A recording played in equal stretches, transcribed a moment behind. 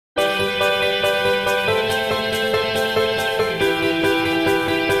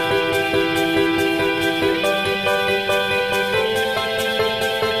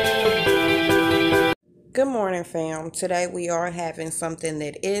morning, fam. Today we are having something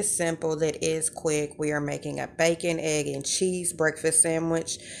that is simple, that is quick. We are making a bacon, egg, and cheese breakfast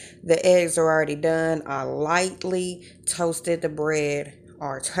sandwich. The eggs are already done. I lightly toasted the bread.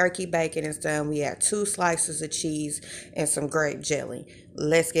 Our turkey bacon is done. We add 2 slices of cheese and some grape jelly.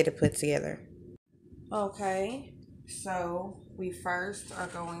 Let's get it put together. Okay, so we first are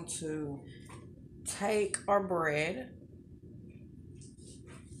going to take our bread,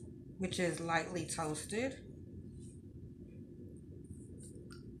 which is lightly toasted.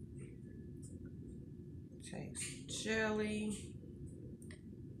 Take some jelly.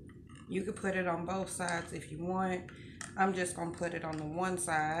 You could put it on both sides if you want. I'm just going to put it on the one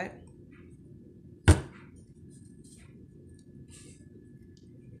side.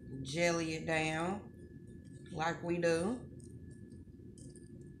 Jelly it down like we do.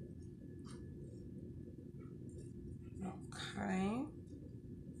 Okay.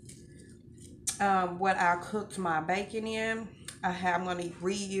 What I cooked my bacon in, I'm going to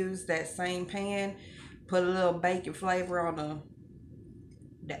reuse that same pan. Put a little bacon flavor on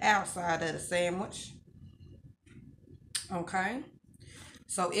the outside of the sandwich. Okay.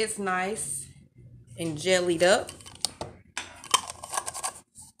 So it's nice and jellied up.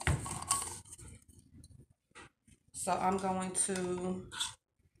 So I'm going to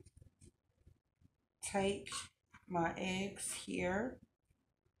take my eggs here.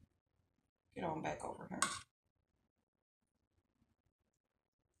 Get on back over here.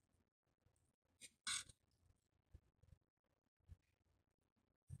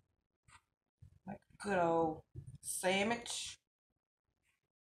 Like a good old sandwich.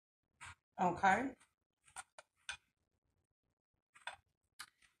 Okay.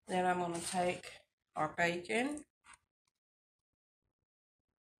 Then I'm going to take our bacon.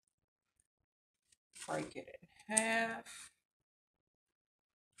 Break it in half.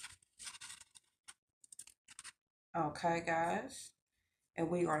 Okay, guys. And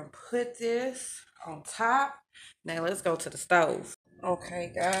we're going to put this on top. Now let's go to the stove.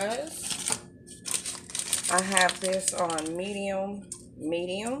 Okay, guys. I have this on medium.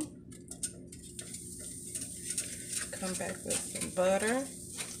 Come back with some butter.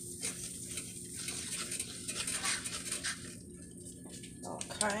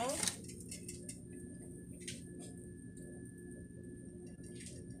 Okay.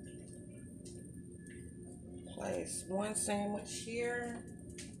 Place one sandwich here.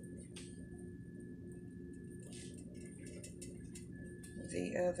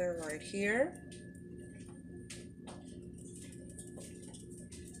 The other right here.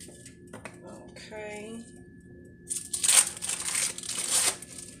 Okay.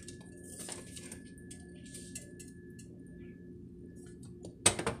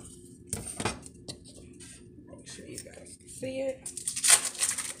 Make sure you guys can see it.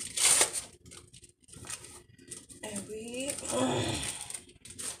 And we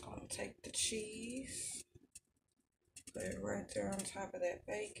gonna take the cheese, put it right there on top of that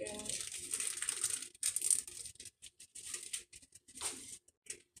bacon.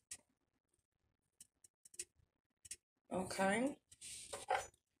 Okay.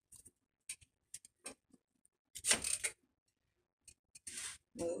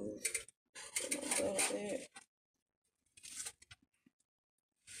 Move a little bit.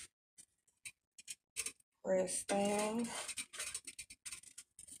 Press down.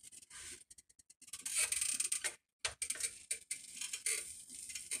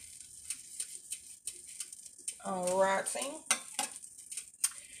 Alrighty.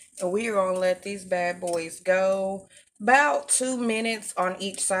 And we are going to let these bad boys go about 2 minutes on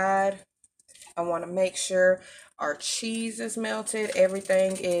each side. I want to make sure our cheese is melted.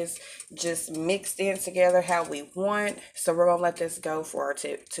 Everything is just mixed in together how we want. So we're going to let this go for our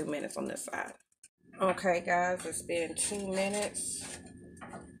 2 minutes on this side. Okay, guys, it's been 2 minutes.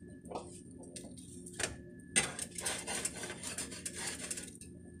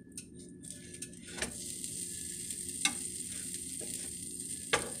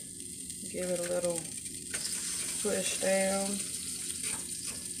 Give it a little push down.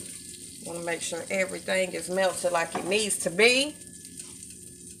 Want to make sure everything is melted like it needs to be.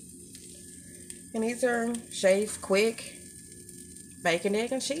 And these are Shay's quick bacon,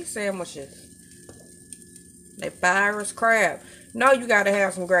 egg, and cheese sandwiches. They fire as crap. No, you got to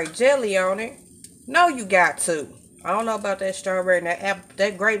have some grape jelly on it. No, you got to. I don't know about that strawberry and that apple.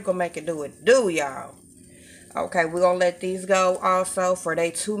 That grape gonna make it do it. Y'all. Okay, we're going to let these go also for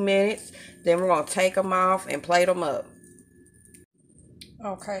their 2 minutes. Then we're going to take them off and plate them up.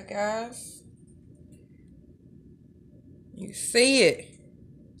 Okay, guys. You see it.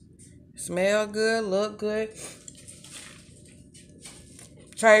 Smell good, look good.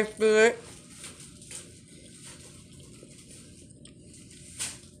 Taste good.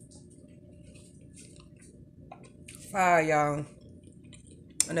 Fire, y'all.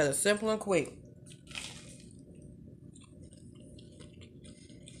 Another simple and quick.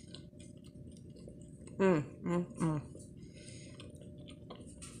 Mm, mm, mm.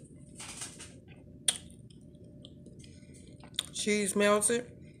 Cheese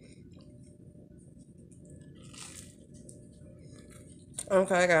melted.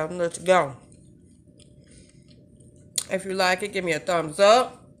 Okay, guys, let's go. If you like it, give me a thumbs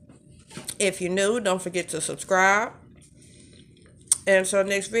up. If you're new, don't forget to subscribe. And until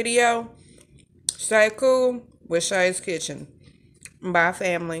next video, stay cool with Shay's Kitchen. Bye,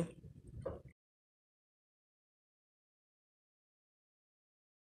 family.